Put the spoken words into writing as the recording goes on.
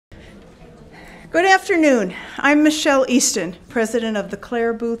Good afternoon. I'm Michelle Easton, president of the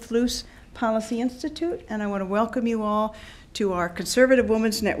Claire Booth Luce Policy Institute, and I want to welcome you all to our Conservative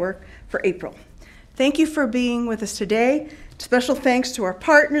Women's Network for April. Thank you for being with us today. Special thanks to our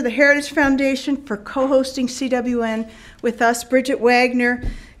partner, the Heritage Foundation, for co-hosting CWN with us, Bridget Wagner.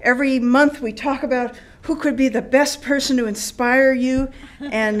 Every month we talk about who could be the best person to inspire you,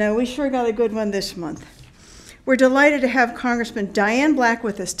 and we sure got a good one this month. We're delighted to have Congressman Diane Black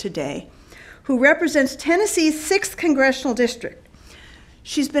with us today, who represents Tennessee's 6th Congressional District.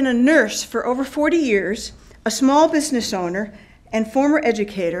 She's been a nurse for over 40 years, a small business owner, and former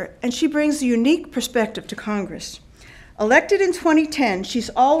educator, and she brings a unique perspective to Congress. Elected in 2010, she's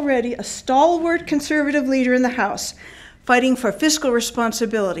already a stalwart conservative leader in the House, fighting for fiscal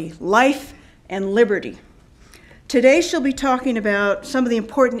responsibility, life, and liberty. Today, she'll be talking about some of the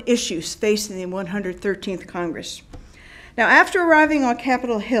important issues facing the 113th Congress. Now, after arriving on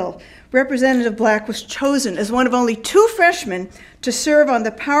Capitol Hill, Representative Black was chosen as one of only 2 freshmen to serve on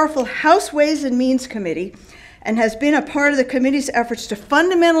the powerful House Ways and Means Committee, and has been a part of the committee's efforts to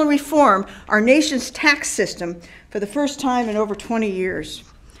fundamentally reform our nation's tax system for the first time in over 20 years.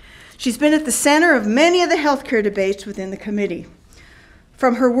 She's been at the center of many of the healthcare debates within the committee.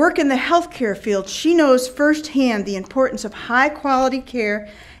 From her work in the healthcare field, she knows firsthand the importance of high-quality care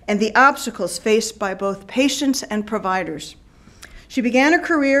and the obstacles faced by both patients and providers. She began her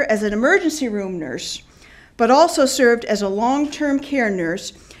career as an emergency room nurse, but also served as a long-term care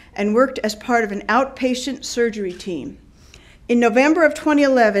nurse and worked as part of an outpatient surgery team. In November of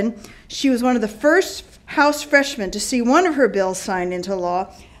 2011, she was one of the first House freshmen to see one of her bills signed into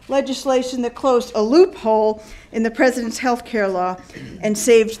law, legislation that closed a loophole in the president's health care law and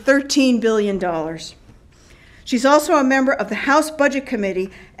saved $13 billion. She's also a member of the House Budget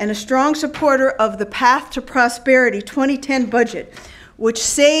Committee and a strong supporter of the Path to Prosperity 2010 budget, which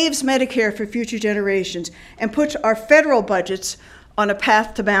saves Medicare for future generations and puts our federal budgets on a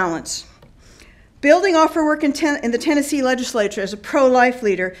path to balance. Building off her work in the Tennessee legislature as a pro-life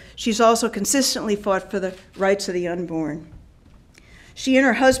leader, she's also consistently fought for the rights of the unborn. She and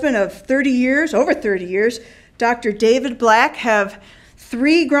her husband of over 30 years, Dr. David Black, have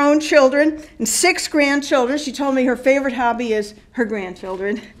 3 grown children and 6 grandchildren. She told me her favorite hobby is her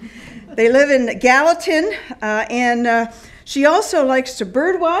grandchildren. They live in Gallatin, and she also likes to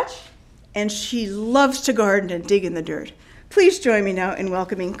birdwatch, and she loves to garden and dig in the dirt. Please join me now in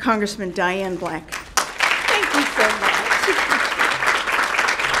welcoming Congressman Diane Black. Thank you so much.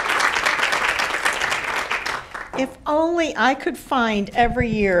 If only I could find every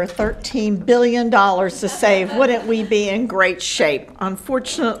year $13 billion to save, wouldn't we be in great shape?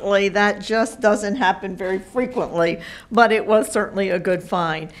 Unfortunately, that just doesn't happen very frequently, but it was certainly a good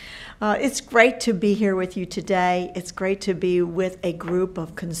find. It's great to be here with you today. It's great to be with a group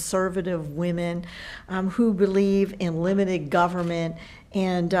of conservative women who believe in limited government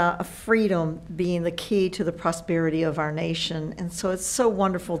and freedom being the key to the prosperity of our nation. And so it's so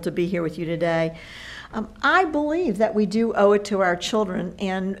wonderful to be here with you today. I believe that we do owe it to our children,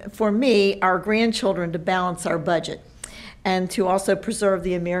 and for me, our grandchildren, to balance our budget and to also preserve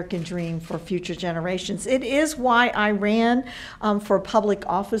the American dream for future generations. It is why I ran for public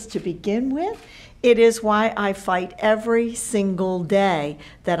office to begin with. It is why I fight every single day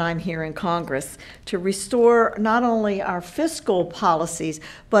that I'm here in Congress to restore not only our fiscal policies,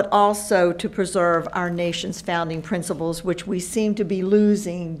 but also to preserve our nation's founding principles, which we seem to be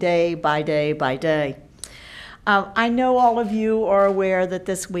losing day by day by day. I know all of you are aware that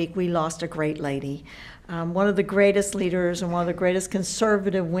this week we lost a great lady. One of the greatest leaders and one of the greatest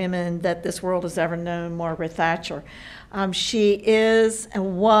conservative women that this world has ever known, Margaret Thatcher. She is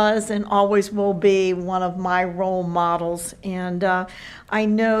and was and always will be one of my role models, and I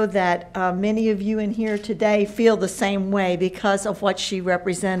know that many of you in here today feel the same way because of what she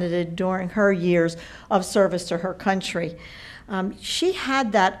represented during her years of service to her country. She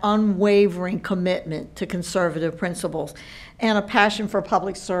had that unwavering commitment to conservative principles and a passion for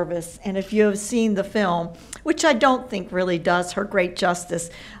public service. And if you have seen the film, which I don't think really does her great justice,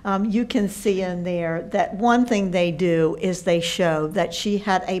 you can see in there that one thing they do is they show that she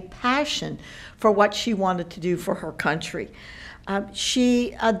had a passion for what she wanted to do for her country.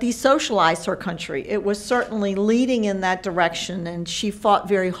 She desocialized her country. It was certainly leading in that direction, and she fought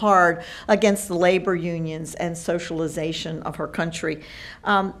very hard against the labor unions and socialization of her country.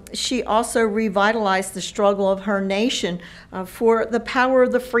 She also revitalized the struggle of her nation for the power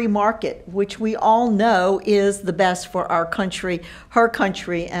of the free market, which we all know is the best for our country, her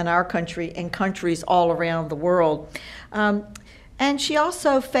country, and our country, and countries all around the world. And she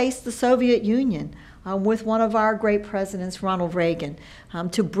also faced the Soviet Union. with one of our great presidents, Ronald Reagan,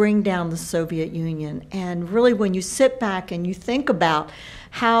 to bring down the Soviet Union. And really, when you sit back and you think about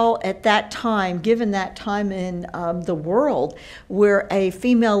how at that time, given that time in the world, where a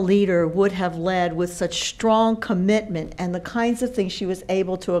female leader would have led with such strong commitment and the kinds of things she was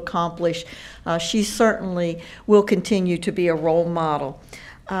able to accomplish, she certainly will continue to be a role model.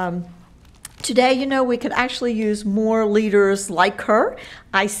 Today, you know, we could actually use more leaders like her.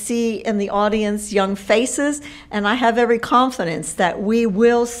 I see in the audience young faces, and I have every confidence that we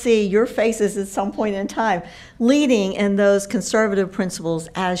will see your faces at some point in time leading in those conservative principles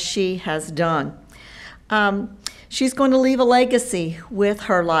as she has done. She's going to leave a legacy with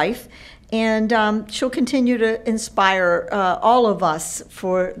her life, and she'll continue to inspire all of us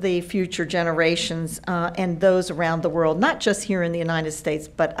for the future generations and those around the world, not just here in the United States,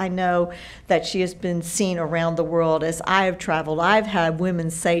 but I know that she has been seen around the world. As I have traveled, I've had women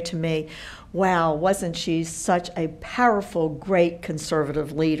say to me, wow, wasn't she such a powerful, great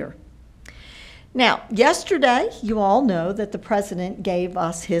conservative leader? Now, yesterday, you all know that the president gave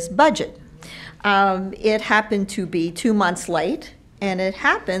us his budget. It happened to be 2 months late. And it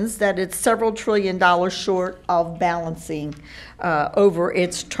happens that it's several $1 trillion short of balancing over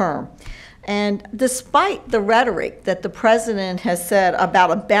its term. And despite the rhetoric that the president has said about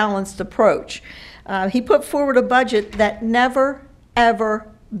a balanced approach, he put forward a budget that never,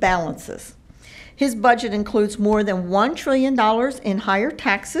 ever balances. His budget includes more than $1 trillion in higher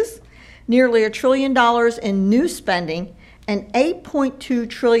taxes, nearly $1 trillion in new spending, and $8.2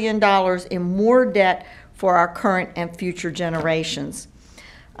 trillion in more debt for our current and future generations.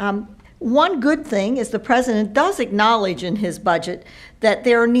 One good thing is the president does acknowledge in his budget that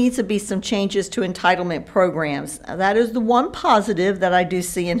there needs to be some changes to entitlement programs. That is the one positive that I do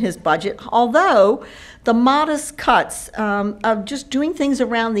see in his budget, although the modest cuts of just doing things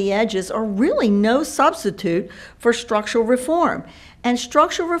around the edges are really no substitute for structural reform. And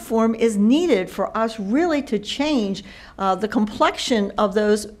structural reform is needed for us really to change the complexion of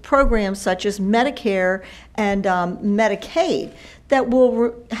those programs such as Medicare and Medicaid that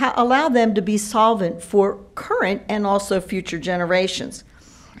will allow them to be solvent for current and also future generations.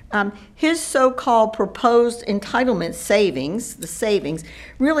 His so-called proposed entitlement savings, the savings,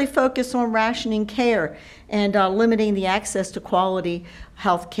 really focus on rationing care and limiting the access to quality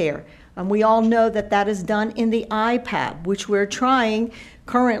health care. We all know that that is done in the IPAB, which we're trying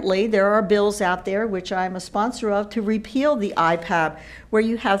currently. There are bills out there, which I'm a sponsor of, to repeal the IPAB, where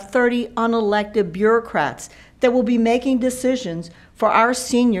you have 30 unelected bureaucrats that will be making decisions for our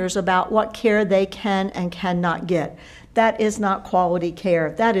seniors about what care they can and cannot get. That is not quality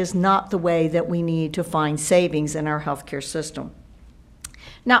care. That is not the way that we need to find savings in our healthcare system.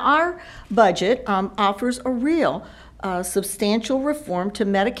 Now, our budget offers a real substantial reform to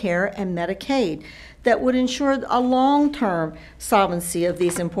Medicare and Medicaid that would ensure a long-term solvency of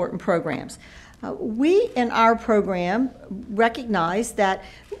these important programs. We in our program recognize that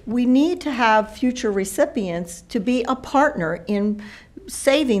we need to have future recipients to be a partner in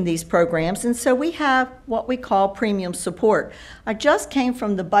saving these programs, and so we have what we call premium support. I just came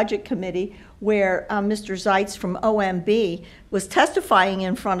from the Budget Committee where Mr. Zeitz from OMB was testifying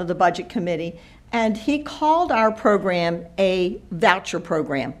in front of the Budget Committee, and he called our program a voucher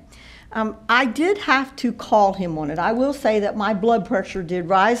program. I did have to call him on it. I will say that my blood pressure did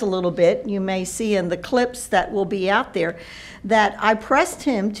rise a little bit. You may see in the clips that will be out there that I pressed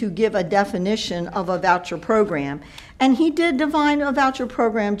him to give a definition of a voucher program. And he did define a voucher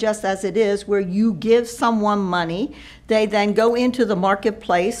program just as it is, where you give someone money, they then go into the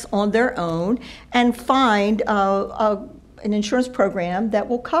marketplace on their own and find an insurance program that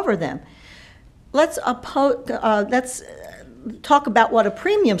will cover them. Let's talk about what a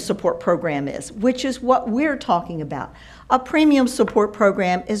premium support program is, which is what we're talking about. A premium support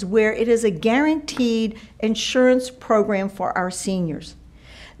program is where it is a guaranteed insurance program for our seniors,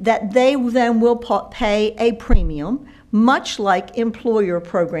 that they then will pay a premium, much like employer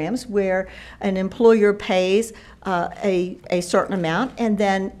programs, where an employer pays a certain amount, and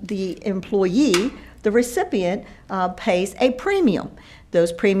then the employee, the recipient, pays a premium.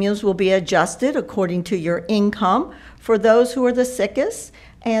 Those premiums will be adjusted according to your income. For those who are the sickest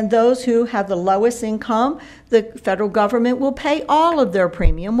and those who have the lowest income, the federal government will pay all of their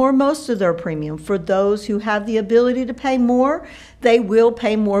premium or most of their premium. For those who have the ability to pay more, they will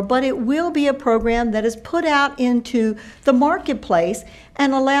pay more, but it will be a program that is put out into the marketplace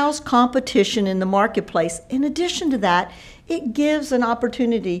and allows competition in the marketplace. In addition to that, it gives an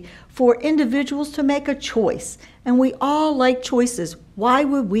opportunity for individuals to make a choice. And we all like choices. Why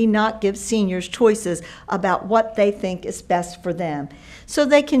would we not give seniors choices about what they think is best for them? So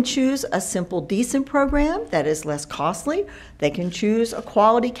they can choose a simple, decent program that is less costly. They can choose a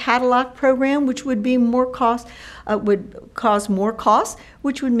quality catalog program, which would be more cost, would cause more costs,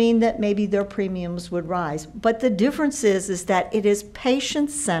 which would mean that maybe their premiums would rise. But the difference is that it is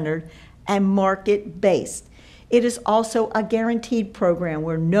patient-centered and market-based. It is also a guaranteed program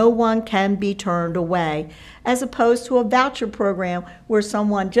where no one can be turned away, as opposed to a voucher program where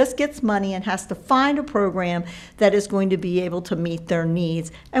someone just gets money and has to find a program that is going to be able to meet their needs.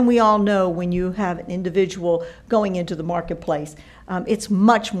 And we all know when you have an individual going into the marketplace, it's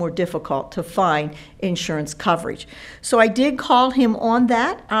much more difficult to find insurance coverage. So I did call him on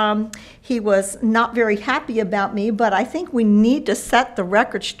that. He was not very happy about me, but I think we need to set the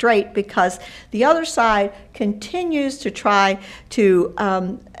record straight because the other side continues to try to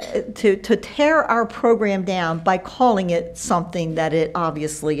tear our program down by calling it something that it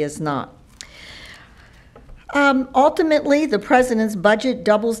obviously is not. Ultimately, the president's budget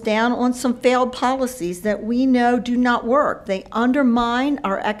doubles down on some failed policies that we know do not work. They undermine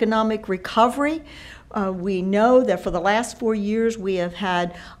our economic recovery. We know that for the last 4 years, we have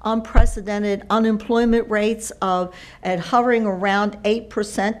had unprecedented unemployment rates at hovering around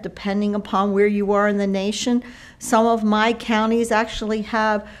 8%, depending upon where you are in the nation. Some of my counties actually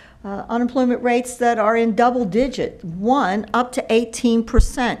have unemployment rates that are in double digit, one up to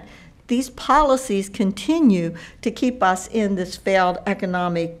 18%. These policies continue to keep us in this failed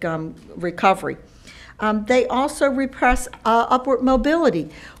economic recovery. They also repress upward mobility,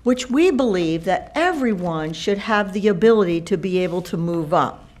 which we believe that everyone should have the ability to be able to move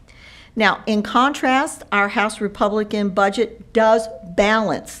up. Now, in contrast, our House Republican budget does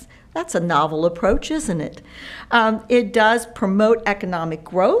balance. That's a novel approach, isn't it? It does promote economic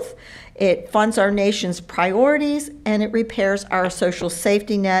growth, it funds our nation's priorities, and it repairs our social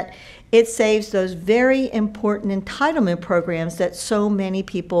safety net. It saves those very important entitlement programs that so many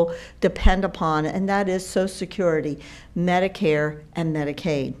people depend upon, and that is Social Security, Medicare, and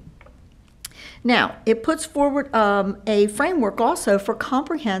Medicaid. Now, it puts forward a framework also for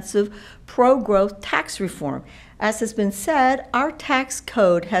comprehensive pro-growth tax reform. As has been said, our tax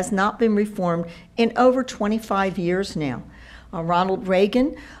code has not been reformed in over 25 years now. Ronald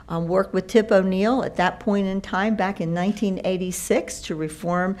Reagan worked with Tip O'Neill at that point in time back in 1986 to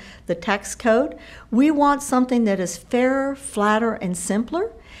reform the tax code. We want something that is fairer, flatter, and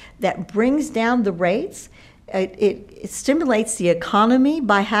simpler, that brings down the rates. It stimulates the economy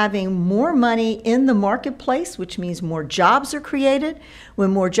by having more money in the marketplace, which means more jobs are created.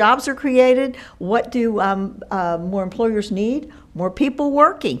 When more jobs are created, what do more employers need? More people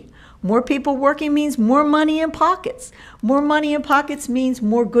working. More people working means more money in pockets. More money in pockets means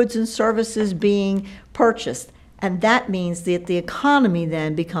more goods and services being purchased. And that means that the economy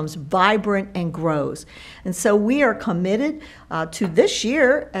then becomes vibrant and grows. And so we are committed to this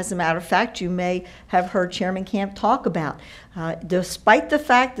year. As a matter of fact, you may have heard Chairman Camp talk about, despite the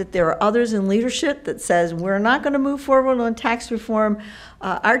fact that there are others in leadership that says we're not going to move forward on tax reform,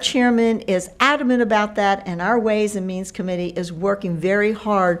 our chairman is adamant about that, and our Ways and Means Committee is working very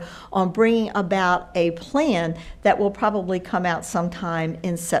hard on bringing about a plan that will probably come out sometime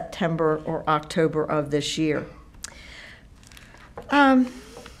in September or October of this year.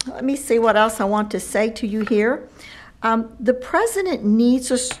 Let me see what else I want to say to you here. The president needs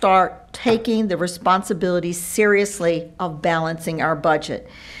to start taking the responsibility seriously of balancing our budget.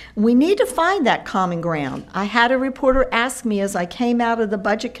 We need to find that common ground. I had a reporter ask me as I came out of the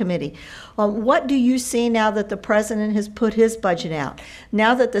budget committee, what do you see now that the president has put his budget out?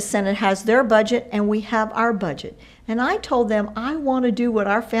 Now that the Senate has their budget and we have our budget. And I told them I want to do what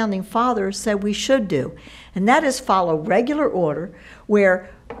our founding fathers said we should do, and that is follow regular order where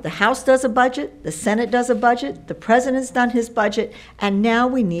the House does a budget, the Senate does a budget, the president's done his budget, and now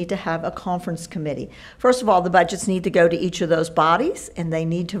we need to have a conference committee. First of all, the budgets need to go to each of those bodies, and they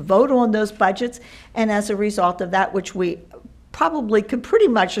need to vote on those budgets, and as a result of that, which we probably could pretty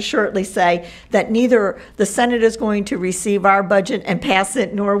much assuredly say that neither the Senate is going to receive our budget and pass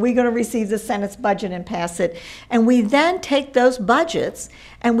it, nor are we going to receive the Senate's budget and pass it. And we then take those budgets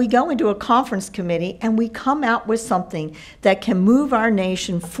and we go into a conference committee and we come out with something that can move our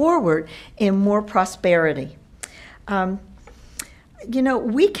nation forward in more prosperity. You know,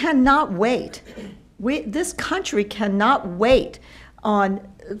 we cannot wait. This country cannot wait on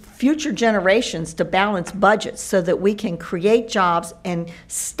future generations to balance budgets so that we can create jobs and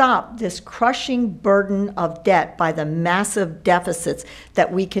stop this crushing burden of debt by the massive deficits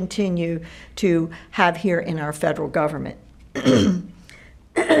that we continue to have here in our federal government.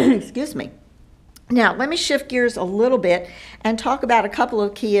 Excuse me. Now, let me shift gears a little bit and talk about a couple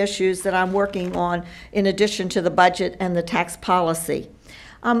of key issues that I'm working on in addition to the budget and the tax policy.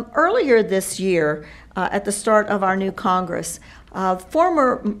 Earlier this year, at the start of our new Congress,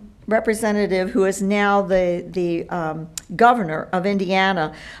 former representative who is now the governor of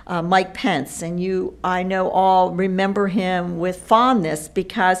Indiana, Mike Pence, and I know all remember him with fondness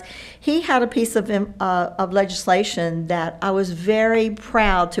because he had a piece of legislation that I was very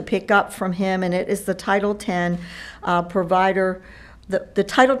proud to pick up from him, and it is the Title X the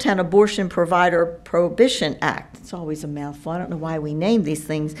Title X Abortion Provider Prohibition Act. It's always a mouthful. I don't know why we name these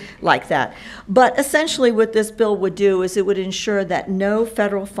things like that. But essentially what this bill would do is it would ensure that no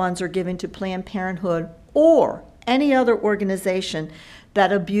federal funds are given to Planned Parenthood or any other organization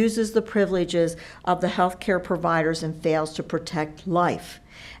that abuses the privileges of the healthcare providers and fails to protect life.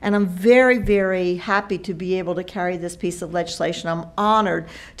 And I'm very, very happy to be able to carry this piece of legislation. I'm honored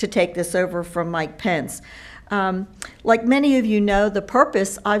to take this over from Mike Pence. Like many of you know, the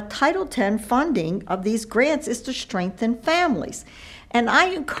purpose of Title X funding of these grants is to strengthen families. And I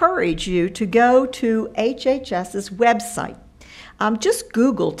encourage you to go to HHS's website. Just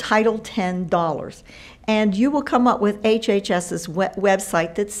Google Title X dollars, and you will come up with HHS's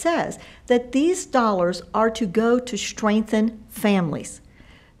website that says that these dollars are to go to strengthen families.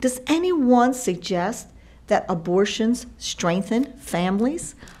 Does anyone suggest that abortions strengthen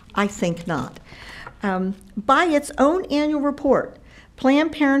families? I think not. By its own annual report,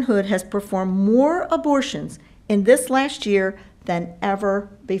 Planned Parenthood has performed more abortions in this last year than ever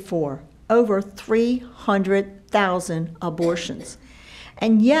before, over 300,000 abortions.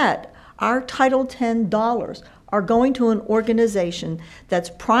 And yet, our Title X dollars are going to an organization that's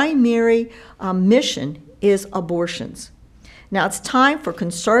primary mission is abortions. Now, it's time for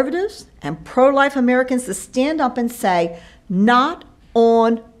conservatives and pro-life Americans to stand up and say, not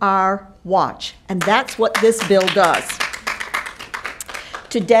on our watch. And that's what this bill does.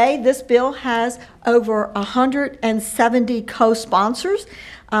 Today, this bill has over 170 co-sponsors.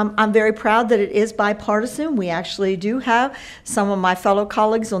 I'm very proud that it is bipartisan. We actually do have some of my fellow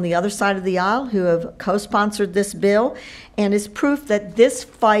colleagues on the other side of the aisle who have co-sponsored this bill, and it's proof that this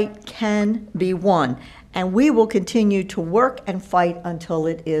fight can be won. And we will continue to work and fight until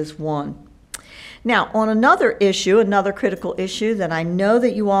it is won. Now, on another issue, another critical issue that I know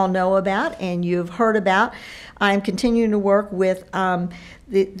that you all know about and you've heard about, I'm continuing to work with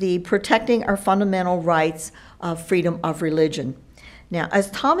the protecting our fundamental rights of freedom of religion. Now, as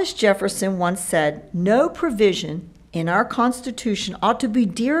Thomas Jefferson once said, no provision in our Constitution ought to be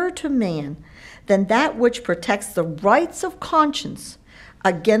dearer to man than that which protects the rights of conscience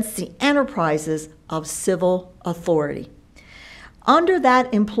against the enterprises of civil authority. Under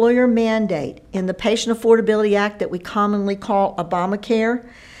that employer mandate in the Patient Affordability Act that we commonly call Obamacare,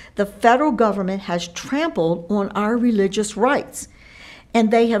 the federal government has trampled on our religious rights.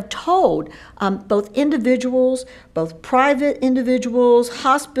 And they have told both individuals, both private individuals,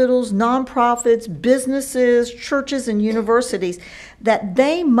 hospitals, nonprofits, businesses, churches, and universities that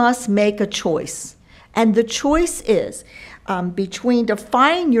they must make a choice. And the choice is between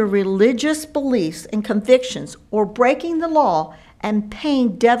defying your religious beliefs and convictions or breaking the law and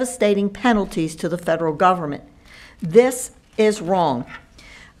paying devastating penalties to the federal government. This is wrong.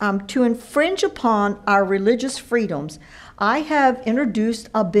 To infringe upon our religious freedoms, I have introduced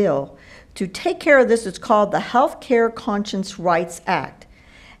a bill to take care of this. It's called the Healthcare Conscience Rights Act.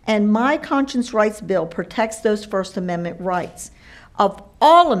 And my conscience rights bill protects those First Amendment rights of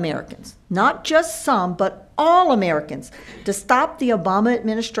all Americans, not just some, but all Americans, to stop the Obama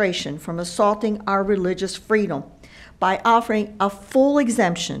administration from assaulting our religious freedom by offering a full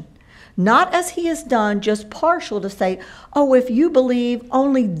exemption, not as he has done, just partial to say, oh, if you believe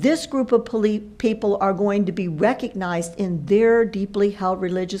only this group of people are going to be recognized in their deeply held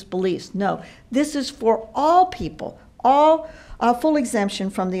religious beliefs. No, this is for all people, all full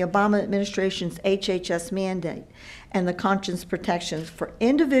exemption from the Obama administration's HHS mandate and the conscience protections for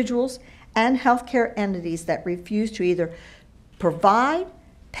individuals and healthcare entities that refuse to either provide,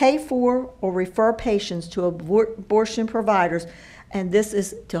 pay for, or refer patients to abortion providers, and this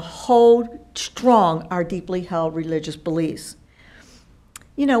is to hold strong our deeply held religious beliefs.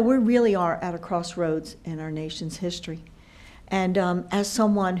 You know, we really are at a crossroads in our nation's history. And as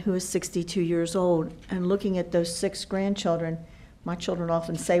someone who is 62 years old and looking at those 6 grandchildren, my children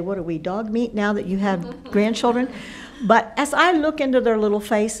often say, what are we, dog meat now that you have grandchildren? But as I look into their little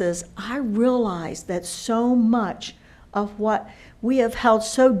faces, I realize that so much of what we have held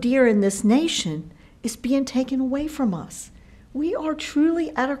so dear in this nation is being taken away from us. We are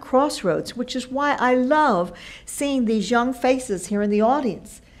truly at a crossroads, which is why I love seeing these young faces here in the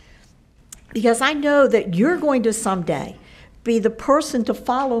audience. Because I know that you're going to someday be the person to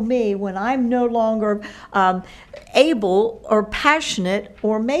follow me when I'm no longer able or passionate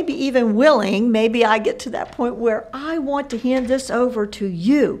or maybe even willing. Maybe I get to that point where I want to hand this over to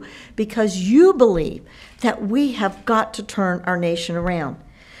you because you believe that we have got to turn our nation around.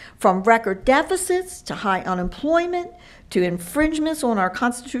 From record deficits to high unemployment to infringements on our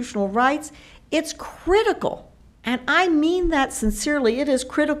constitutional rights, it's critical, and I mean that sincerely, it is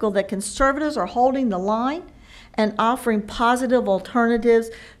critical that conservatives are holding the line and offering positive alternatives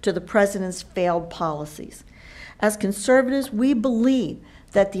to the president's failed policies. As conservatives, we believe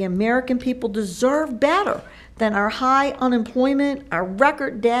that the American people deserve better than our high unemployment, our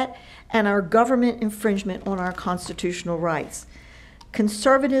record debt, and our government infringement on our constitutional rights.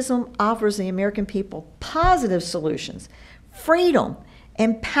 Conservatism offers the American people positive solutions, freedom,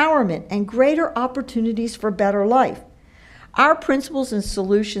 empowerment, and greater opportunities for better life. Our principles and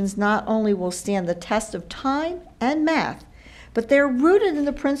solutions not only will stand the test of time and math, but they're rooted in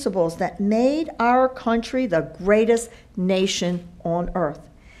the principles that made our country the greatest nation on earth.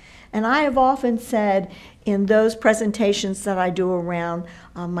 And I have often said in those presentations that I do around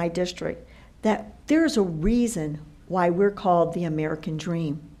my district that there's a reason why we're called the American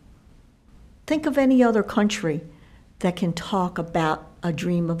dream. Think of any other country that can talk about a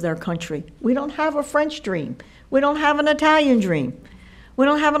dream of their country. We don't have a French dream. We don't have an Italian dream. We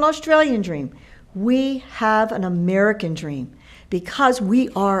don't have an Australian dream. We have an American dream because we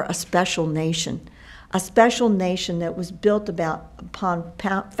are a special nation that was built upon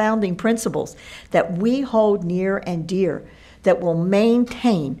founding principles that we hold near and dear that will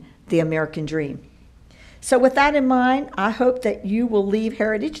maintain the American dream. So with that in mind, I hope that you will leave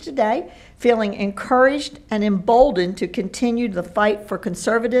Heritage today feeling encouraged and emboldened to continue the fight for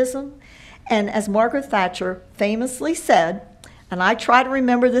conservatism. And as Margaret Thatcher famously said, and I try to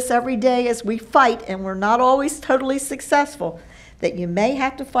remember this every day as we fight, and we're not always totally successful, that you may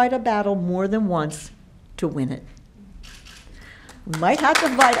have to fight a battle more than once to win it. We might have to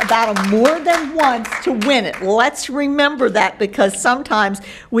fight a battle more than once to win it. Let's remember that because sometimes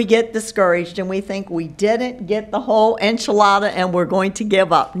we get discouraged and we think we didn't get the whole enchilada and we're going to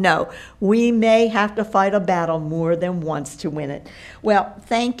give up. No, we may have to fight a battle more than once to win it. Well,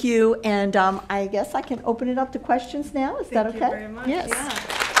 thank you, and I guess I can open it up to questions now. Is that okay? Thank you very much. Yes.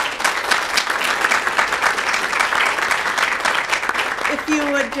 Yeah. If you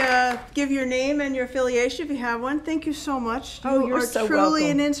would give your name and your affiliation, if you have one, thank you so much. Oh, you're are so truly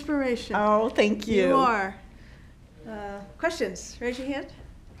welcome. an inspiration. Oh, thank you. You are. Questions? Raise your hand.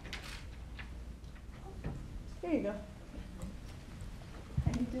 Here you go.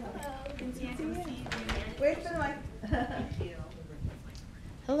 How you doing? Wait for the mic.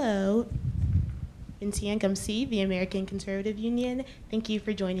 Hello. Vincian Gumsey, the American Conservative Union. Thank you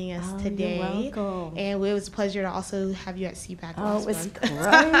for joining us today. You're welcome. And it was a pleasure to also have you at CPAC Oh, last it was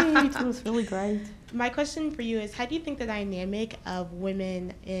month. great. It was really great. My question for you is, how do you think the dynamic of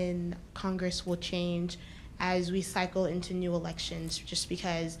women in Congress will change as we cycle into new elections, just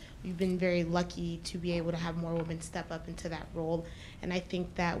because we've been very lucky to be able to have more women step up into that role? And I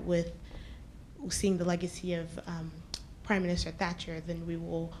think that with seeing the legacy of Prime Minister Thatcher, then we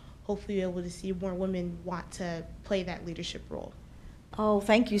will hopefully be able to see more women want to play that leadership role. Oh,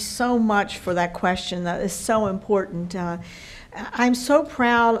 thank you so much for that question. That is so important. I'm so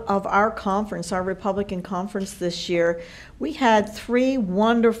proud of our conference, our Republican conference this year. We had 3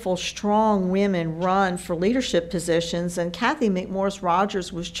 wonderful, strong women run for leadership positions, and Kathy McMorris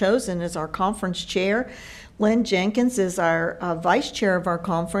Rogers was chosen as our conference chair. Lynn Jenkins is our vice chair of our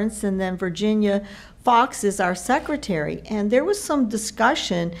conference, and then Virginia Fox is our secretary. And there was some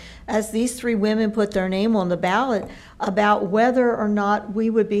discussion as these 3 women put their name on the ballot about whether or not we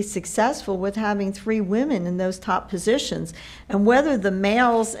would be successful with having 3 women in those top positions and whether the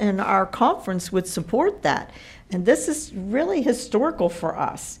males in our conference would support that. And this is really historical for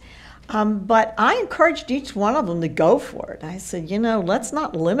us. But I encouraged each one of them to go for it. I said, you know, let's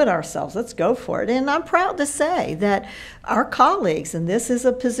not limit ourselves. Let's go for it. And I'm proud to say that our colleagues, and this is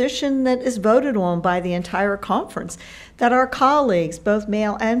a position that is voted on by the entire conference, that our colleagues, both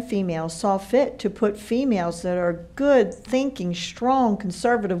male and female, saw fit to put females that are good, thinking, strong,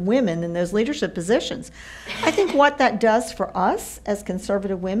 conservative women in those leadership positions. I think what that does for us as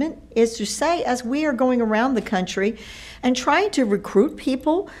conservative women is to say, as we are going around the country and trying to recruit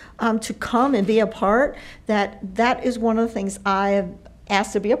people to come and be a part, that is one of the things I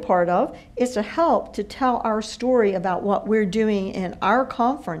asked to be a part of is to help to tell our story about what we're doing in our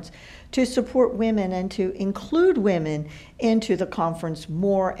conference to support women and to include women into the conference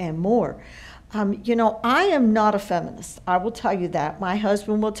more and more. You know, I am not a feminist. I will tell you that. My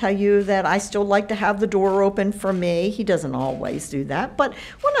husband will tell you that I still like to have the door open for me. He doesn't always do that. But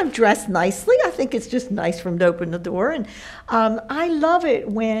when I'm dressed nicely, I think it's just nice for him to open the door. And I love it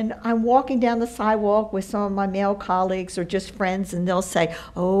when I'm walking down the sidewalk with some of my male colleagues or just friends, and they'll say,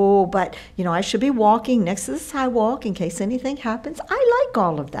 oh, but, you know, I should be walking next to the sidewalk in case anything happens. I like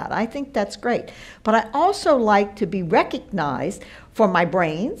all of that. I think that's great. But I also like to be recognized for my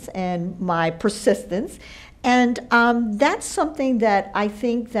brains and my persistence. And that's something that I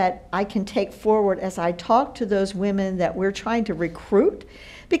think that I can take forward as I talk to those women that we're trying to recruit,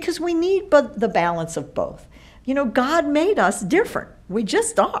 because we need the balance of both. You know, God made us different. We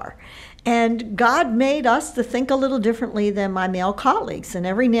just are. And God made us to think a little differently than my male colleagues. And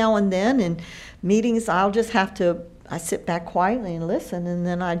every now and then in meetings, I sit back quietly and listen, and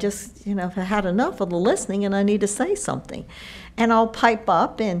then I just, you know, have had enough of the listening and I need to say something. And I'll pipe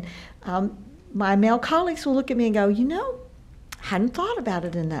up, and my male colleagues will look at me and go, you know, hadn't thought about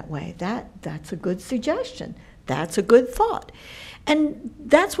it in that way. That's a good suggestion. That's a good thought. And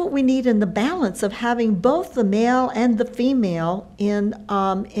that's what we need in the balance of having both the male and the female in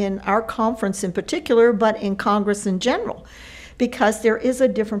our conference in particular, but in Congress in general. Because there is a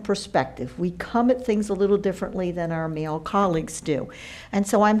different perspective. We come at things a little differently than our male colleagues do. And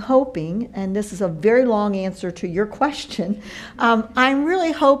so I'm hoping, and this is a very long answer to your question, I'm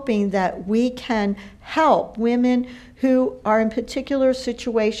really hoping that we can help women who are in particular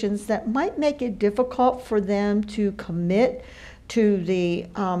situations that might make it difficult for them to commit to the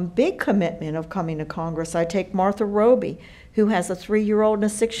big commitment of coming to Congress. I take Martha Roby, who has a 3-year-old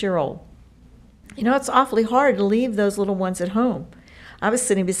and a 6-year-old. You know, it's awfully hard to leave those little ones at home. I was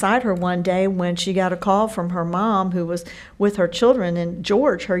sitting beside her one day when she got a call from her mom who was with her children, and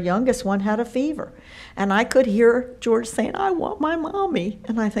George, her youngest one, had a fever. And I could hear George saying, I want my mommy.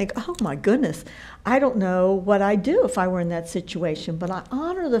 And I think, oh my goodness, I don't know what I'd do if I were in that situation. But I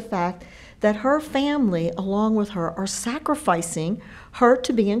honor the fact that her family, along with her, are sacrificing her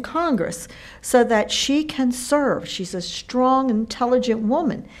to be in Congress so that she can serve. She's a strong, intelligent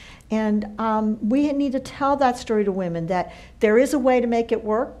woman. And we need to tell that story to women, that there is a way to make it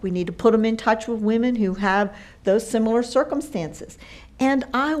work. We need to put them in touch with women who have those similar circumstances. And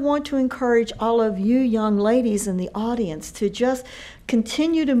I want to encourage all of you young ladies in the audience to just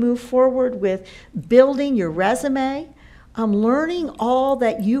continue to move forward with building your resume, learning all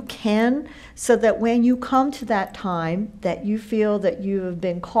that you can, so that when you come to that time that you feel that you have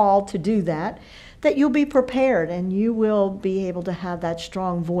been called to do that you'll be prepared and you will be able to have that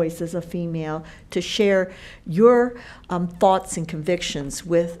strong voice as a female to share your thoughts and convictions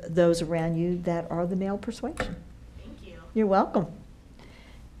with those around you that are the male persuasion. Thank you. You're welcome.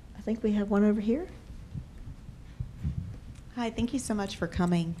 I think we have one over here. Hi, thank you so much for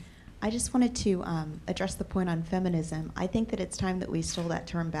coming. I just wanted to address the point on feminism. I think that it's time that we stole that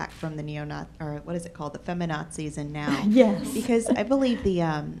term back from the or what is it called, the feminazis, and now. Yes. Because I believe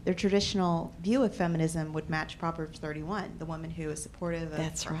the traditional view of feminism would match Proverbs 31. The woman who is supportive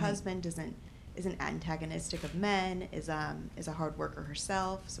of her husband, isn't antagonistic of men, is a hard worker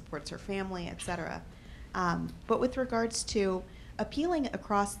herself, supports her family, etc. But with regards to appealing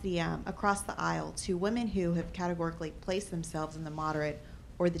across the aisle to women who have categorically placed themselves in the moderate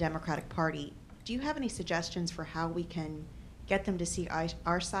or the Democratic Party, do you have any suggestions for how we can get them to see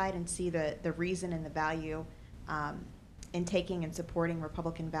our side and see the reason and the value in taking and supporting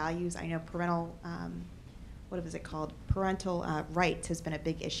Republican values? I know parental rights has been a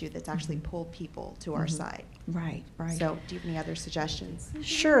big issue that's actually pulled people to our side. Right. So do you have any other suggestions?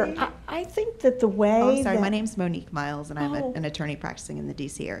 Sure. I think that the way I'm sorry, my name's Monique Miles, and I'm an attorney practicing in the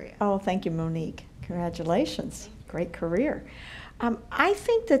D.C. area. Oh, thank you, Monique. Congratulations. Great career. I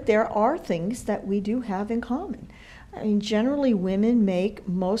think that there are things that we do have in common. I mean, generally, women make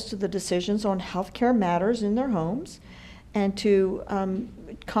most of the decisions on healthcare matters in their homes, and to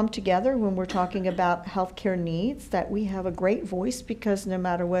come together when we're talking about healthcare needs, that we have a great voice, because no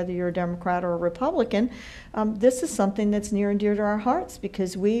matter whether you're a Democrat or a Republican, this is something that's near and dear to our hearts,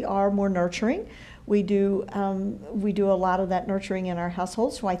 because we are more nurturing. We do a lot of that nurturing in our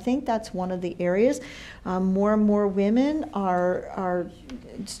households, so I think that's one of the areas. More and more women are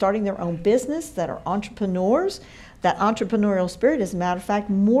starting their own business, that are entrepreneurs. That entrepreneurial spirit, as a matter of fact,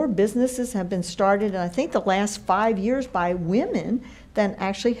 more businesses have been started in, I think, the last 5 years by women than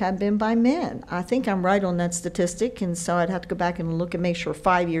actually have been by men. I think I'm right on that statistic, and so I'd have to go back and look and make sure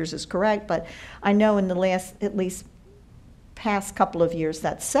 5 years is correct, but I know in the last, at least past couple of years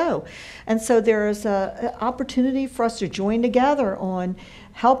that's so. And so there is an opportunity for us to join together on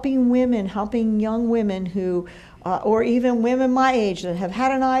helping women, helping young women who, or even women my age that have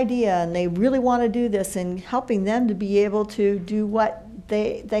had an idea and they really want to do this, and helping them to be able to do what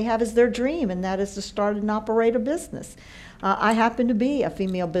they have as their dream, and that is to start and operate a business. I happen to be a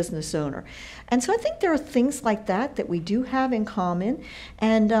female business owner. And so I think there are things like that that we do have in common.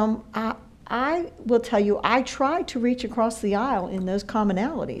 And I will tell you, I try to reach across the aisle in those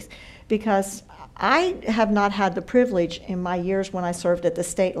commonalities, because I have not had the privilege in my years when I served at the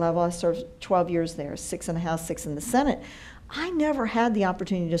state level. I served 12 years there, 6 in the House, 6 in the Senate. I never had the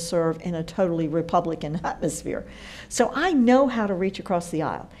opportunity to serve in a totally Republican atmosphere. So I know how to reach across the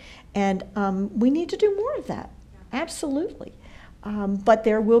aisle. And we need to do more of that, absolutely. But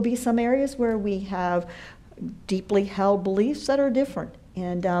there will be some areas where we have deeply held beliefs that are different.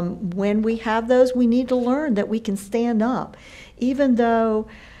 And when we have those, we need to learn that we can stand up, even though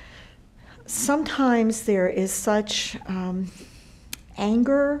sometimes there is such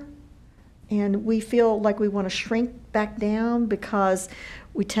anger, and we feel like we want to shrink back down because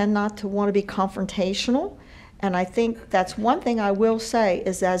we tend not to want to be confrontational. And I think that's one thing I will say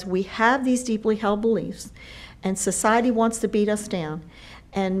is, as we have these deeply held beliefs and society wants to beat us down,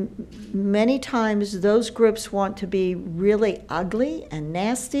 and many times those groups want to be really ugly and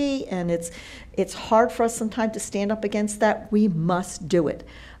nasty, and it's hard for us sometimes to stand up against that. We must do it.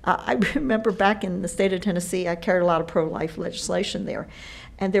 I remember back in the state of Tennessee, I carried a lot of pro-life legislation there.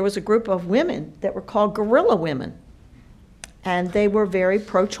 And there was a group of women that were called guerrilla women. And they were very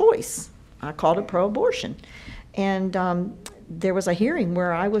pro-choice. I called it pro-abortion. And there was a hearing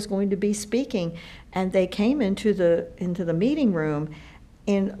where I was going to be speaking, and they came into the meeting room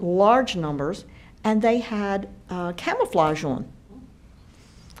in large numbers, and they had camouflage on.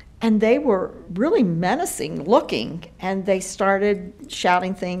 And they were really menacing looking, and they started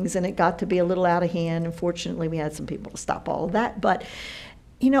shouting things, and it got to be a little out of hand. Unfortunately, we had some people to stop all of that. But,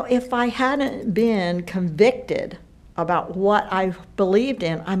 you know, if I hadn't been convicted about what I believed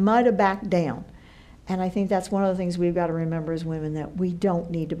in, I might have backed down. And I think that's one of the things we've got to remember as women, that we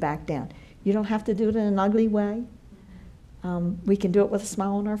don't need to back down. You don't have to do it in an ugly way. We can do it with a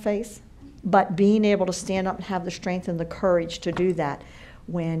smile on our face. But being able to stand up and have the strength and the courage to do that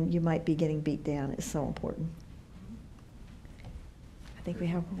when you might be getting beat down is so important. I think we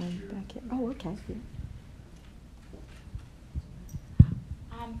have one back here. Oh, okay.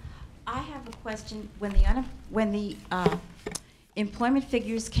 I have a question. When the employment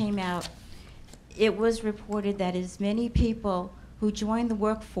figures came out, it was reported that as many people who joined the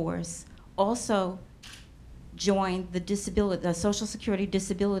workforce also joined the Social Security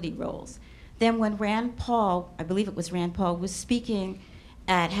disability rolls. Then when Rand Paul, I believe it was Rand Paul, was speaking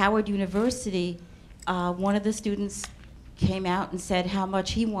at Howard University, one of the students came out and said how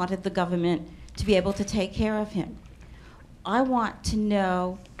much he wanted the government to be able to take care of him. I want to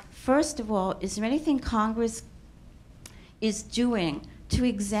know, first of all, is there anything Congress is doing to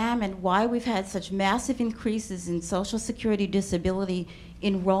examine why we've had such massive increases in Social Security disability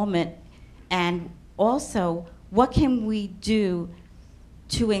enrollment? And also, what can we do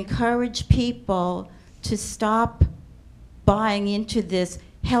to encourage people to stop buying into this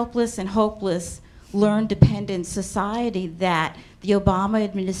helpless and hopeless learn-dependent society that the Obama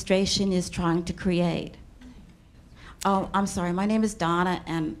administration is trying to create? Oh, I'm sorry, my name is Donna,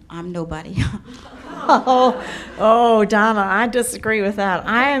 and I'm nobody. Oh, Donna, I disagree with that.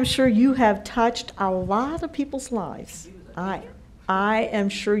 I am sure you have touched a lot of people's lives. I am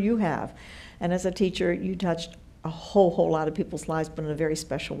sure you have. And as a teacher, you touched a whole lot of people's lives, but in a very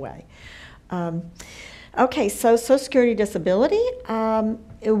special way. Okay, so Social Security disability,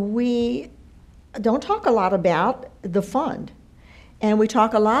 we don't talk a lot about the fund. And we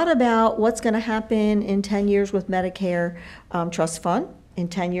talk a lot about what's going to happen in 10 years with Medicare Trust Fund. In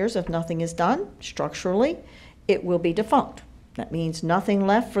 10 years, if nothing is done structurally, it will be defunct. That means nothing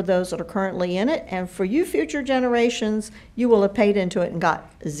left for those that are currently in it, and for you future generations, you will have paid into it and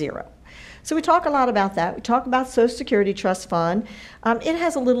got zero. So we talk a lot about that. We talk about Social Security Trust Fund. It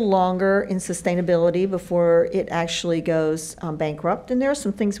has a little longer in sustainability before it actually goes bankrupt, and there are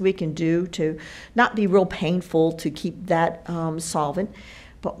some things we can do to not be real painful to keep that solvent.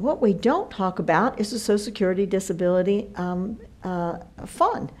 But what we don't talk about is the Social Security Disability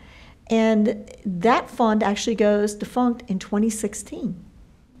Fund. And that fund actually goes defunct in 2016.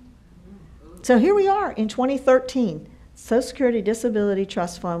 So here we are in 2013. Social Security Disability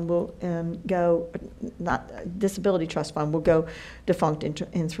Trust Fund will go disability trust fund will go defunct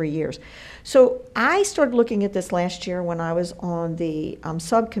in 3 years. So I started looking at this last year when I was on the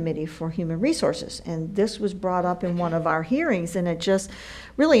subcommittee for human resources, and this was brought up in one of our hearings, and it just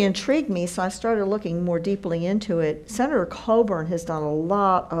really intrigued me, so I started looking more deeply into it. Senator Coburn has done a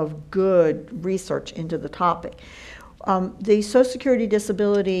lot of good research into the topic. The Social Security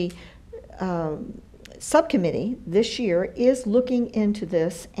Disability subcommittee this year is looking into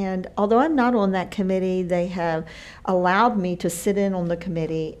this, and although I'm not on that committee, they have allowed me to sit in on the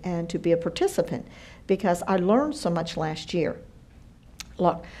committee and to be a participant because I learned so much last year.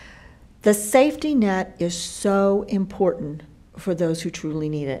 Look, the safety net is so important for those who truly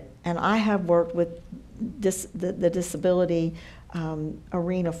need it, and I have worked with the disability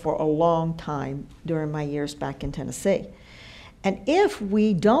arena for a long time during my years back in Tennessee. And if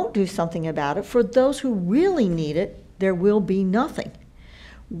we don't do something about it, for those who really need it, there will be nothing.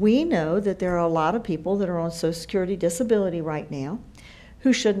 We know that there are a lot of people that are on Social Security disability right now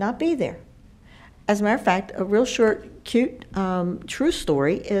who should not be there. As a matter of fact, a real short, cute, true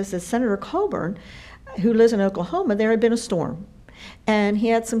story is that Senator Coburn, who lives in Oklahoma, there had been a storm, and he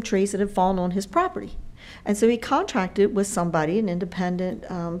had some trees that had fallen on his property. And so he contracted with somebody, an independent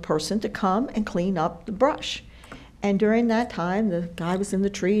person, to come and clean up the brush. And during that time, the guy was in the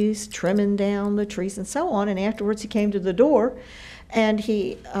trees, trimming down the trees and so on. And afterwards, he came to the door, and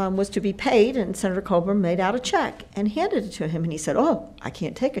he was to be paid. And Senator Coburn made out a check and handed it to him. And he said, "Oh, I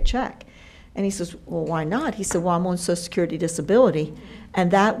can't take a check." And he says, "Well, why not?" He said, "Well, I'm on Social Security disability, and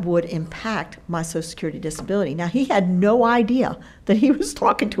that would impact my Social Security disability." Now, he had no idea that he was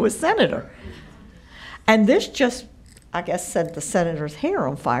talking to a senator. And this just, I guess, set the senator's hair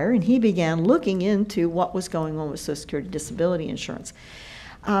on fire, and he began looking into what was going on with Social Security disability insurance.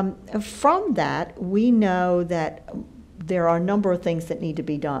 From that, we know that there are a number of things that need to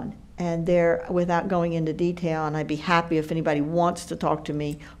be done. And there, without going into detail, and I'd be happy if anybody wants to talk to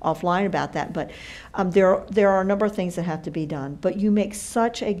me offline about that, but there are a number of things that have to be done. But you make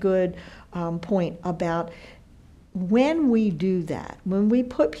such a good point about when we do that, when we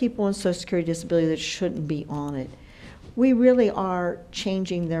put people on Social Security disability that shouldn't be on it, we really are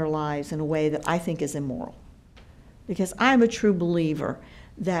changing their lives in a way that I think is immoral. Because I'm a true believer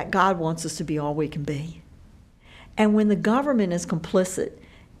that God wants us to be all we can be. And when the government is complicit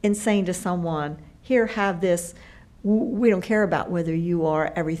in saying to someone, "Here, have this, we don't care about whether you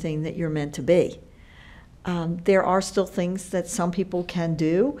are everything that you're meant to be." There are still things that some people can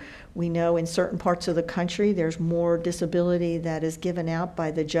do. We know in certain parts of the country there's more disability that is given out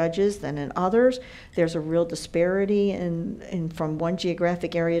by the judges than in others. There's a real disparity in from one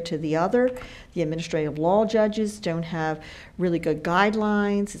geographic area to the other. The administrative law judges don't have really good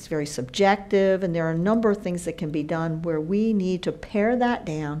guidelines. It's very subjective, and there are a number of things that can be done where we need to pare that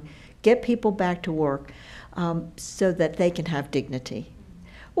down, get people back to work so that they can have dignity.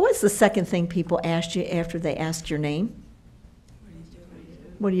 What's the second thing people asked you after they asked your name?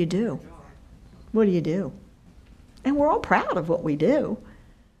 What do you do? What do you do? And we're all proud of what we do.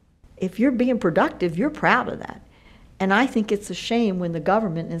 If you're being productive, you're proud of that. And I think it's a shame when the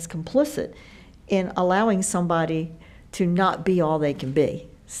government is complicit in allowing somebody to not be all they can be.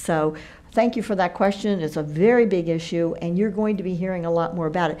 So thank you for that question. It's a very big issue, and you're going to be hearing a lot more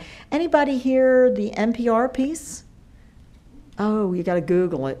about it. Anybody hear the NPR piece? Oh, you got to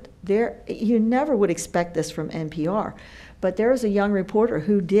Google it. You never would expect this from NPR. But there was a young reporter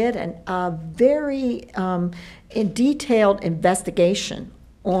who did a very detailed investigation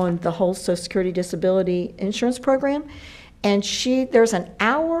on the whole Social Security disability insurance program. And there's an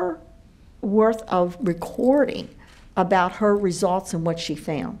hour worth of recording about her results and what she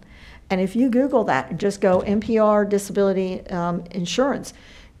found. And if you Google that and just go NPR disability insurance,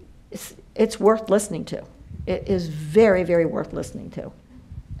 it's worth listening to. It is very, very worth listening to.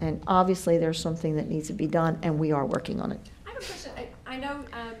 And obviously there's something that needs to be done, and we are working on it. I have a question. I know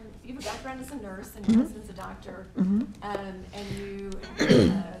you have a background as a nurse, and your husband's a doctor, and you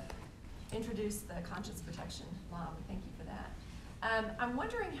introduced the conscience protection law. Thank you for that. I'm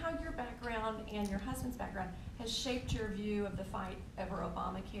wondering how your background and your husband's background has shaped your view of the fight over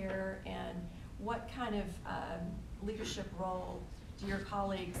Obamacare, and what kind of leadership role do your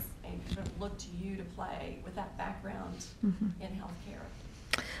colleagues look to you to play with that background in healthcare?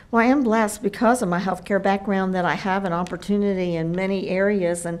 Well, I am blessed because of my healthcare background that I have an opportunity in many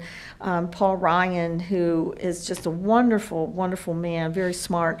areas. And Paul Ryan, who is just a wonderful, wonderful man, very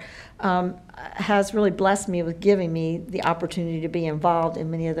smart, has really blessed me with giving me the opportunity to be involved in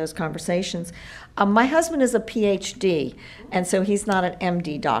many of those conversations. My husband is a PhD, and so he's not an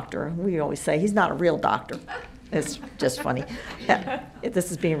MD doctor. We always say he's not a real doctor. It's just funny.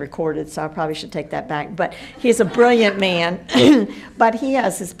 This is being recorded, so I probably should take that back. But he's a brilliant man. But he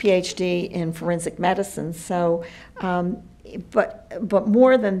has his PhD in forensic medicine. So, but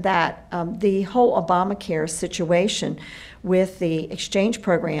more than that, the whole Obamacare situation with the exchange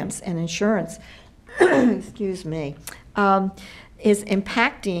programs and insurance, excuse me, is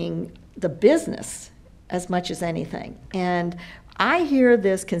impacting the business as much as anything. And I hear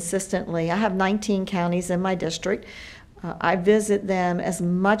this consistently. I have 19 counties in my district. I visit them as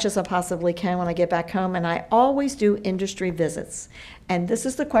much as I possibly can when I get back home, and I always do industry visits. And this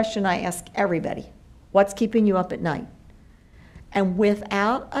is the question I ask everybody: what's keeping you up at night? And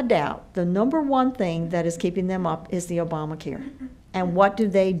without a doubt, the number one thing that is keeping them up is the Obamacare. And what do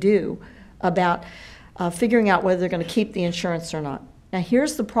they do about figuring out whether they're going to keep the insurance or not? Now,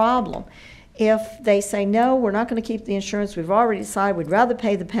 here's the problem. If they say, no, we're not going to keep the insurance, we've already decided we'd rather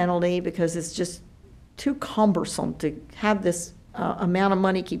pay the penalty because it's just too cumbersome to have this amount of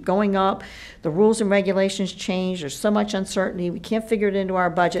money keep going up, the rules and regulations change, there's so much uncertainty, we can't figure it into our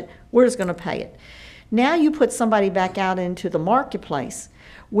budget, we're just going to pay it. Now you put somebody back out into the marketplace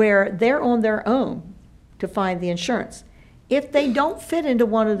where they're on their own to find the insurance. If they don't fit into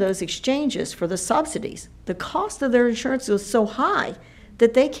one of those exchanges for the subsidies, the cost of their insurance is so high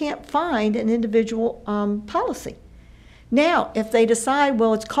that they can't find an individual policy. Now, if they decide,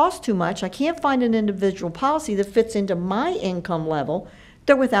 well, it's cost too much, I can't find an individual policy that fits into my income level,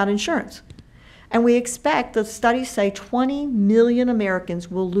 they're without insurance. And we expect, the studies say 20 million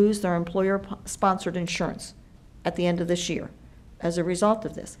Americans will lose their employer-sponsored insurance at the end of this year as a result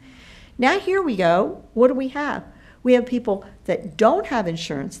of this. Now here we go, what do we have? We have people that don't have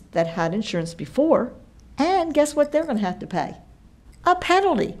insurance, that had insurance before, and guess what they're going to have to pay? A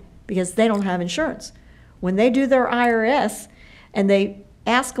penalty, because they don't have insurance. When they do their IRS and they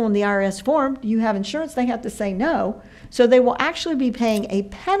ask on the IRS form, do you have insurance? They have to say no. So they will actually be paying a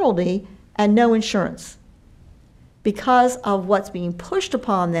penalty and no insurance because of what's being pushed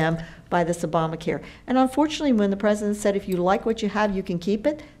upon them by this Obamacare. And unfortunately, when the president said, if you like what you have, you can keep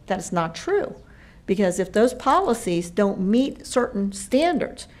it, that is not true. Because if those policies don't meet certain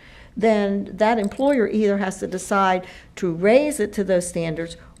standards, then that employer either has to decide to raise it to those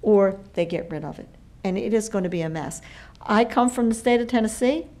standards or they get rid of it. And it is going to be a mess. I come from the state of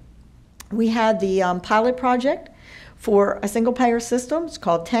Tennessee. We had the pilot project for a single payer system. It's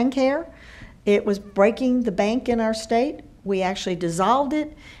called TennCare. It was breaking the bank in our state. We actually dissolved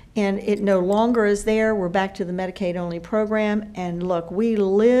it, and it no longer is there. We're back to the Medicaid-only program. And look, we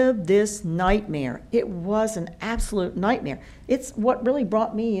lived this nightmare. It was an absolute nightmare. It's what really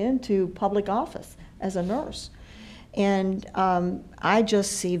brought me into public office as a nurse. And I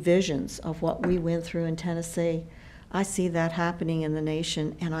just see visions of what we went through in Tennessee. I see that happening in the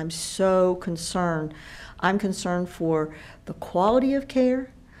nation, and I'm so concerned. I'm concerned for the quality of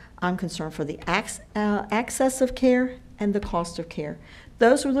care. I'm concerned for the access of care and the cost of care.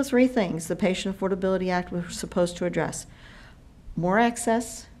 Those were the three things the Patient Affordability Act was supposed to address: more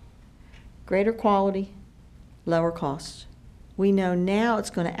access, greater quality, lower costs. We know now it's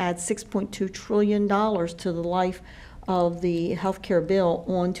going to add $6.2 trillion to the life of the health care bill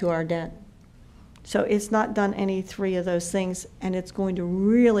onto our debt. So it's not done any three of those things, and it's going to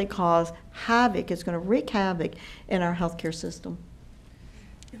really cause havoc. It's going to wreak havoc in our health care system.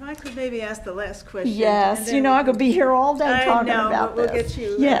 If I could maybe ask the last question. Yes, you know, I could be here all day talking about this. We'll get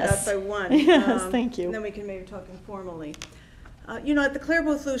you yes. by one. Yes, thank you. And then we can maybe talk informally. You know, at the Clare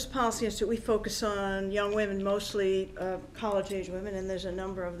Boothe Luce Policy Institute, we focus on young women, mostly college-age women, and there's a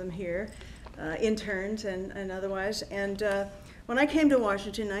number of them here, interns and otherwise. And when I came to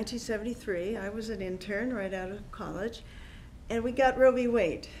Washington in 1973, I was an intern right out of college, and we got Roe v.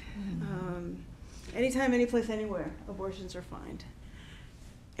 Wade. Anytime, anyplace, anywhere, abortions are fine.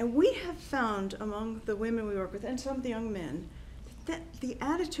 And we have found among the women we work with, and some of the young men, that the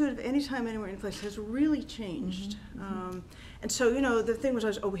attitude of anytime, anywhere, anyplace has really changed. And so, you know, the thing was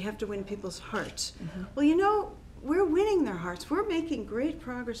always, oh, we have to win people's hearts. Well, you know, we're winning their hearts. We're making great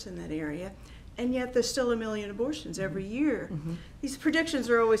progress in that area, and yet there's still 1 million abortions every year. These predictions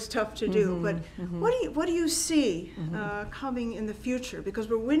are always tough to do, but what do you see coming in the future? Because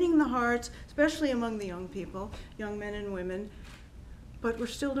we're winning the hearts, especially among the young people, young men and women, but we're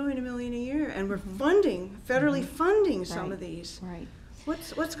still doing 1 million a year, and we're funding, federally funding some of these. Right.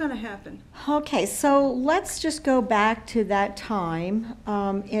 What's going to happen? Okay, so let's just go back to that time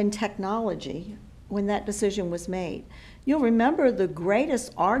in technology when that decision was made. You'll remember the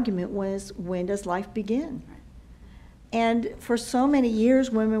greatest argument was, when does life begin? Right. And for so many years,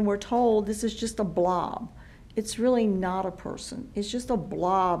 women were told this is just a blob. It's really not a person. It's just a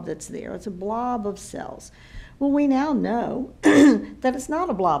blob that's there. It's a blob of cells. Well, we now know that it's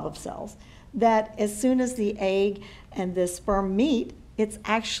not a blob of cells, that as soon as the egg and the sperm meet, it's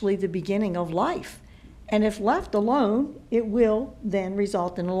actually the beginning of life. And if left alone, it will then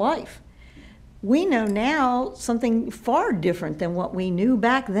result in a life. We know now something far different than what we knew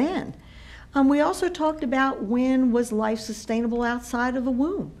back then. We also talked about when was life sustainable outside of the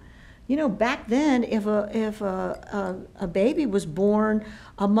womb. You know, back then, if a baby was born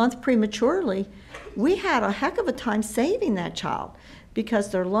a month prematurely, we had a heck of a time saving that child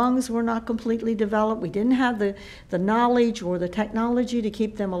because their lungs were not completely developed. We didn't have the knowledge or the technology to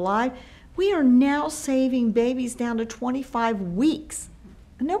keep them alive. We are now saving babies down to 25 weeks.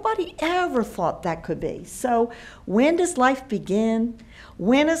 Nobody ever thought that could be. So when does life begin?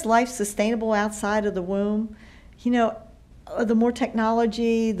 When is life sustainable outside of the womb? You know, the more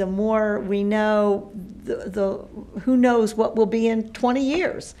technology, the more we know, who knows what will be in 20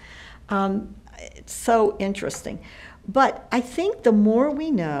 years. It's so interesting. But I think the more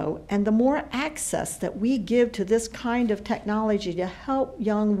we know and the more access that we give to this kind of technology to help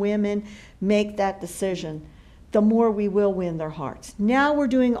young women make that decision, the more we will win their hearts. Now we're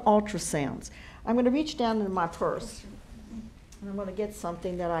doing ultrasounds. I'm going to reach down into my purse, and I'm going to get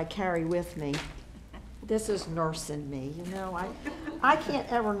something that I carry with me. This is nurse in me, you know. I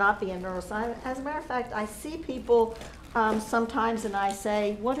can't ever not be a nurse. As a matter of fact, I see people sometimes and I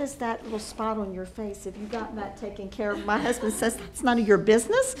say, what is that little spot on your face? Have you gotten that taken care of? My husband says, that's none of your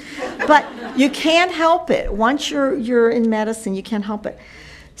business. But you can't help it. Once you're in medicine, you can't help it.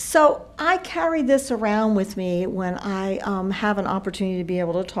 So I carry this around with me when I have an opportunity to be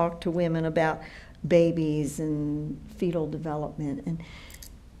able to talk to women about babies and fetal development. And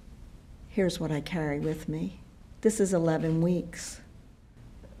here's what I carry with me. This is 11 weeks.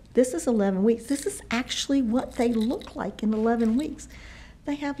 This is 11 weeks. This is actually what they look like in 11 weeks.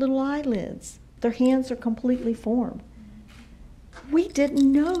 They have little eyelids. Their hands are completely formed. We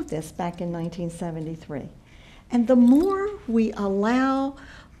didn't know this back in 1973. And the more we allow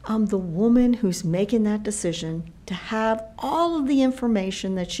the woman who's making that decision to have all of the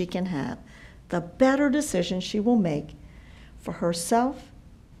information that she can have, the better decision she will make for herself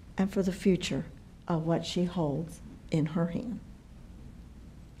and for the future of what she holds in her hand.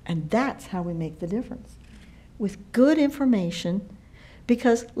 And that's how we make the difference. With good information,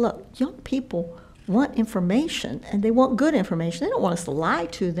 because look, young people want information and they want good information. They don't want us to lie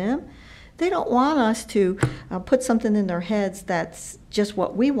to them. They don't want us to put something in their heads that's just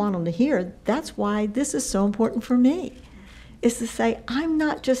what we want them to hear. That's why this is so important for me, is to say, I'm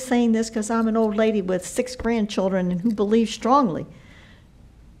not just saying this because I'm an old lady with 6 grandchildren and who believes strongly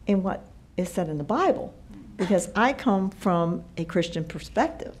in what is said in the Bible, because I come from a Christian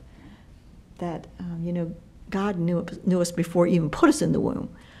perspective that, you know, God knew us before he even put us in the womb.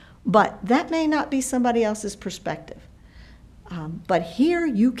 But that may not be somebody else's perspective. But here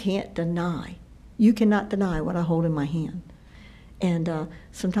you can't deny. You cannot deny what I hold in my hand. And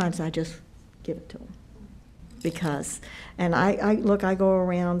sometimes I just give it to them. Because, and I go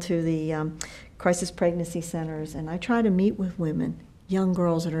around to the crisis pregnancy centers and I try to meet with women, young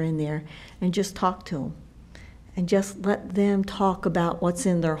girls that are in there, and just talk to them. And just let them talk about what's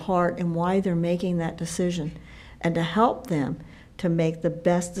in their heart and why they're making that decision. And to help them to make the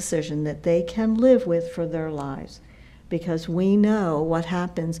best decision that they can live with for their lives. Because we know what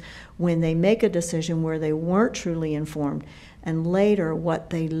happens when they make a decision where they weren't truly informed, and later what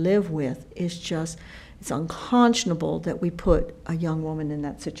they live with is just, it's unconscionable that we put a young woman in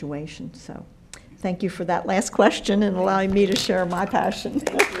that situation. So thank you for that last question and allowing me to share my passion. We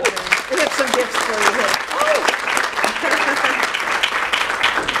have some gifts for you here.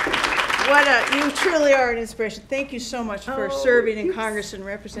 You truly are an inspiration. Thank you so much for serving in Congress and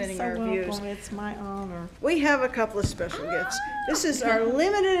representing our views. It's my honor. We have a couple of special gifts. This is our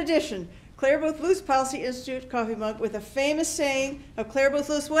limited edition Clare Boothe Luce Policy Institute coffee mug with a famous saying of Clare Boothe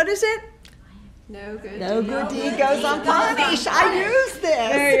Luce. What is it? No good deed goes unpunished. I use this.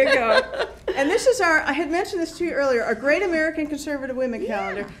 There you go. And this is I had mentioned this to you earlier, our Great American Conservative Women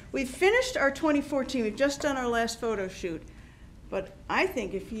Calendar. We've finished our 2014. We've just done our last photo shoot. But I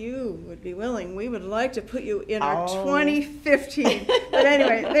think if you would be willing, we would like to put you in our 2015. But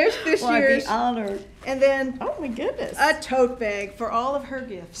anyway, there's this year's. I'd be honored. And then, oh my goodness, a tote bag for all of her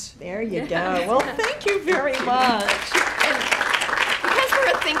gifts. There you go. Well, thank you very much. And because we're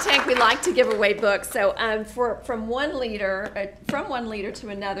at think tank, we like to give away books. So from one leader to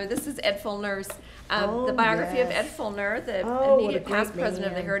another, this is Ed Fulner's the biography of Ed Fulner, the immediate past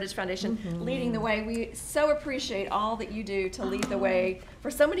president of the Heritage Foundation, leading the way. We so appreciate all that you do to lead the way for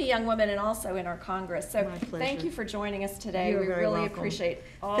so many young women and also in our Congress. So thank you for joining us today. We really appreciate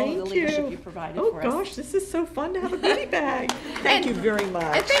all the leadership you provided for us. Oh gosh, this is so fun to have a goodie bag. Thank you very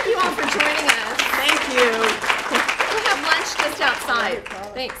much. And thank you all for joining us. Thank you. We'll have lunch just outside.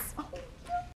 Thanks.